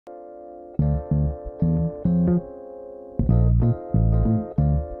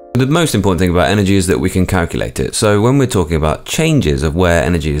The most important thing about energy is that we can calculate it. So when we're talking about changes of where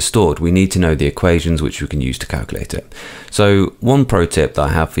energy is stored, we need to know the equations which we can use to calculate it. So one pro tip that I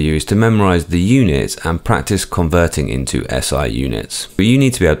have for you is to memorize the units and practice converting into SI units. But you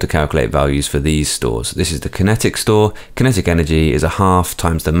need to be able to calculate values for these stores. This is the kinetic store. Kinetic energy is a half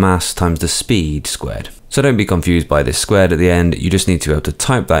times the mass times the speed squared. So don't be confused by this squared at the end. You just need to be able to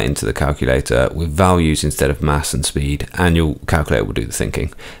type that into the calculator with values instead of mass and speed, and your calculator will do the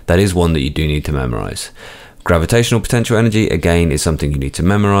thinking. That is one that you do need to memorize. Gravitational potential energy, again, is something you need to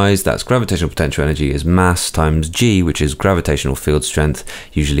memorize. That's gravitational potential energy is mass times G, which is gravitational field strength,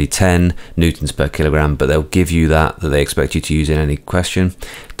 usually 10 newtons per kilogram, but they'll give you that they expect you to use in any question,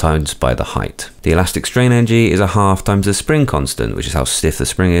 times by the height. The elastic strain energy is a half times the spring constant, which is how stiff the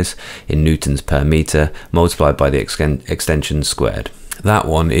spring is, in newtons per meter, multiplied by the extension squared. That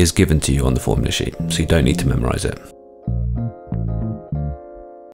one is given to you on the formula sheet, so you don't need to memorize it.